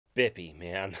Bippy,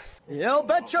 man. You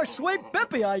bet your sweet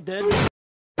Bippy I did.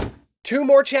 2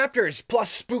 more chapters, plus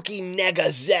spooky Nega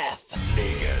Zeth.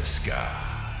 Nega Scott.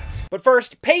 But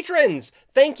first, patrons!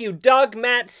 Thank you, Doug,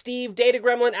 Matt, Steve, Data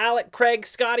Gremlin, Alec, Craig,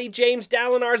 Scotty, James,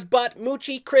 Dalinars, Butt,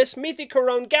 Moochie, Chris, Methy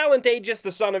Corone, Gallant Aegis,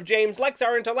 the son of James,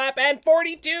 Lexar Interlap, and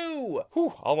 42!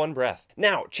 Whew, all one breath.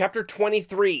 Now, chapter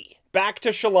 23. Back to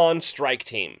Shallan's strike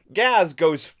team. Gaz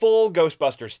goes full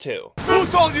Ghostbusters too. Who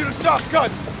told you to stop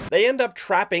guns? They end up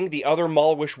trapping the other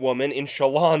Malwish woman in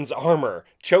Shallan's armor,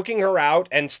 choking her out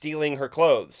and stealing her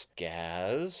clothes.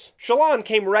 Gaz? Shallan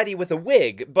came ready with a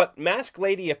wig, but Mask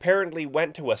Lady apparently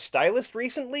went to a stylist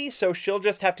recently, so she'll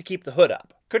just have to keep the hood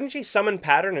up. Couldn't she summon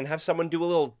Pattern and have someone do a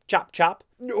little chop chop?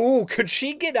 Ooh, could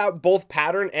she get out both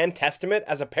Pattern and Testament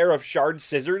as a pair of shard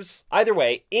scissors? Either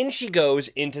way, in she goes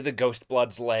into the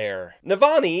Ghostblood's lair.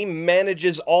 Navani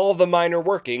manages all the minor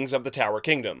workings of the Tower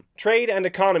Kingdom. Trade and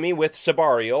economy with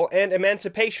Sebarial, and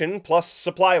emancipation plus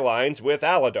supply lines with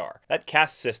Aladar. That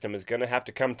caste system is gonna have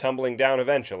to come tumbling down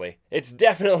eventually. It's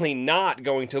definitely not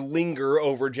going to linger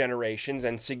over generations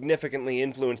and significantly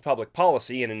influence public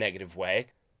policy in a negative way.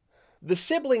 The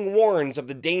sibling warns of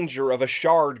the danger of a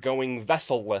shard going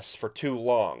vesselless for too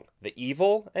long. The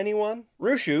evil, anyone?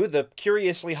 Rushu, the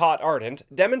curiously hot Ardent,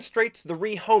 demonstrates the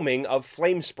rehoming of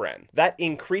Flamespren. That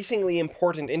increasingly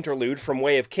important interlude from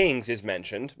Way of Kings is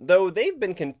mentioned, though they've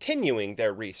been continuing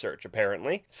their research,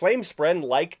 apparently. Flamespren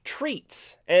like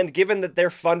treats, and given that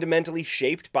they're fundamentally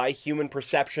shaped by human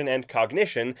perception and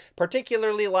cognition,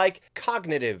 particularly like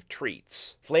cognitive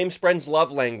treats. Flamespren's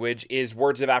love language is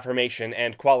words of affirmation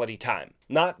and quality time,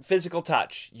 not physical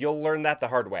touch. You'll learn that the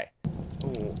hard way.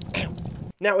 Ooh.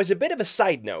 Now, as a bit of a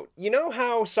side note, you know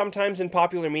how sometimes in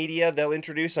popular media they'll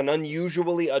introduce an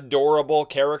unusually adorable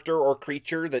character or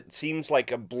creature that seems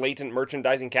like a blatant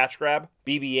merchandising cash grab?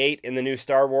 BB-8 in the new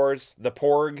Star Wars, the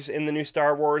Porgs in the new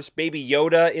Star Wars, Baby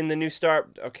Yoda in the new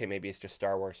Okay, maybe it's just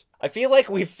Star Wars. I feel like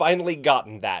we've finally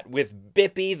gotten that with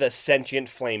Bippy the Sentient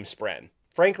Flamespren.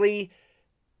 Frankly,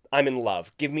 I'm in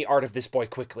love. Give me art of this boy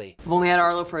quickly. I've only had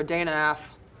Arlo for a day and a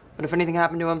half. But if anything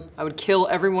happened to him, I would kill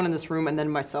everyone in this room and then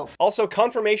myself. Also,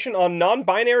 confirmation on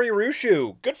non-binary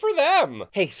Rushu. Good for them.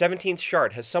 Hey, 17th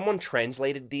Shard, has someone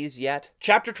translated these yet?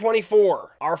 Chapter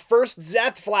 24, our first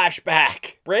Zeth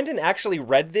flashback. Brandon actually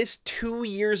read this 2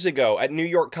 years ago at New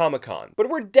York Comic Con, but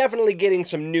we're definitely getting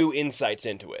some new insights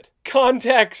into it.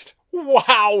 Context.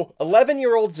 Wow!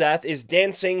 11-year-old Zeth is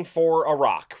dancing for a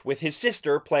rock, with his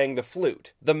sister playing the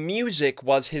flute. The music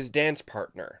was his dance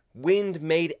partner. Wind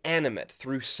made animate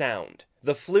through sound.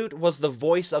 The flute was the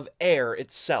voice of air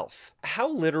itself. How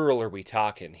literal are we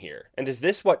talking here? And is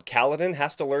this what Kaladin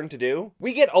has to learn to do?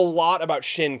 We get a lot about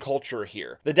Shin culture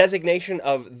here. The designation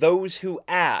of those who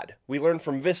add. We learn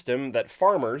from Vistum that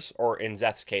farmers, or in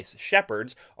Zeth's case,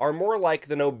 shepherds, are more like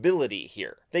the nobility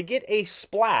here. They get a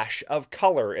splash of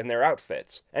color in their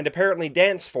outfits, and apparently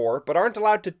dance for, but aren't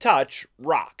allowed to touch,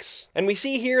 rocks. And we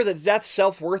see here that Zeth's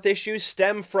self-worth issues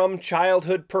stem from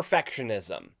childhood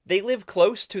perfectionism. They live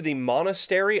close to the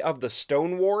Monastery of the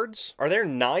Stone Wards. Are there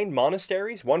 9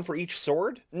 monasteries, one for each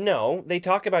sword? No, they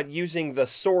talk about using the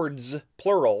swords,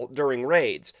 plural, during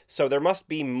raids, so there must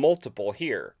be multiple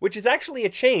here, which is actually a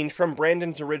change from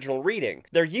Brandon's original reading.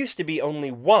 There used to be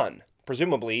only one.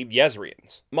 Presumably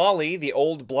Yezrian's. Molly, the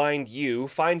old blind ewe,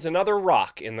 finds another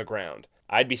rock in the ground.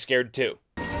 I'd be scared too.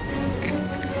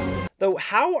 Though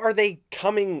how are they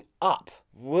coming up?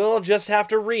 We'll just have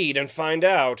to read and find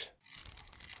out.